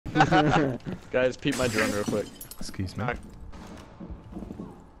Guys, peep my drone real quick. Excuse me. No.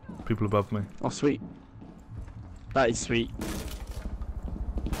 People above me. Oh, sweet. That is sweet.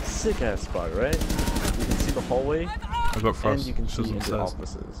 Sick ass spot, right? You can see the hallway, I got frost. and you can see Doesn't into says.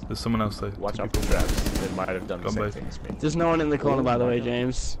 offices. There's someone else there. Watch Two out for people. traps. They might have done the Gone same both. thing as me. There's no one in the corner, by the way,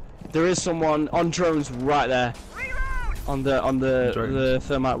 James. There is someone on drones right there. On the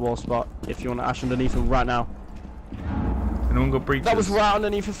thermite wall spot. If you want to ash underneath him right now. Anyone got breaches? That was right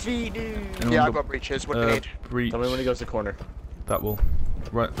underneath her feet, dude. Anyone Yeah, I've got breaches. What do you need? Breach. Tell me when he goes to corner. That wall.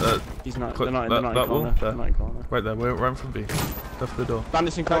 Right. He's not. Click They're not in that corner. wall. They're There. not in corner. Right there. We're right in front of B. Left the door.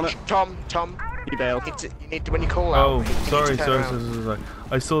 Bandits in corner. Tom, He bailed. you need to, when you call out. Oh, you need to sorry. turn around.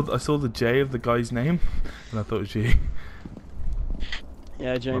 I saw the J of the guy's name, and I thought it was G.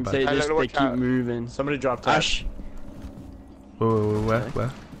 Yeah, James. bad. They Hey, just look, they watch keep out. moving. Somebody dropped that. Ash.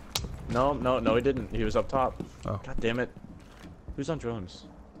 Where? No, he didn't. He was up top. Oh. God damn it. Who's on drones?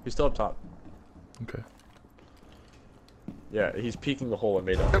 Who's still up top? Okay. Yeah, he's peeking the hole I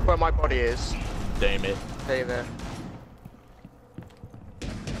made up. Look where my body is. Damn it. Stay there.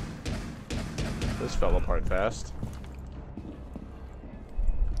 This fell apart fast.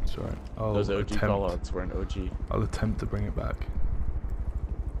 It's alright. Those OG callouts were an OG. I'll attempt to bring it back.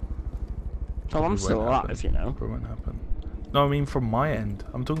 Oh, I'm Probably still won't alive, happen. you know. Probably won't happen. No, I mean from my end.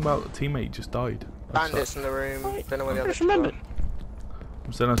 I'm talking about a teammate just died. Bandits in the room. Don't know where the I other just two are. remembered.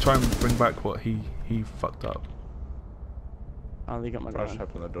 I'm saying I'll try and bring back what he fucked up. Oh, they got my Rush gun.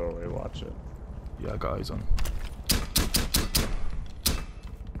 up in the doorway, watch it. Yeah, I got eyes on.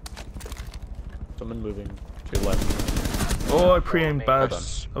 Someone moving to your left. Oh, I pre-aimed bad. Done.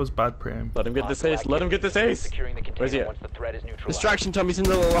 That was bad pre-aim. Let him get this ace. Let him get this ace. Where's he at? Distraction, Tommy's in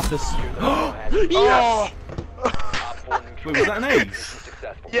the little office. Oh! Wait, was that an ace?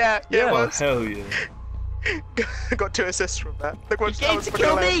 Yeah, it was. Hell yeah. Got 2 assists from that. Look what He came to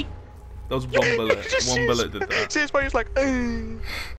kill me! That was one bullet. One bullet did that. See his body was like, ooh.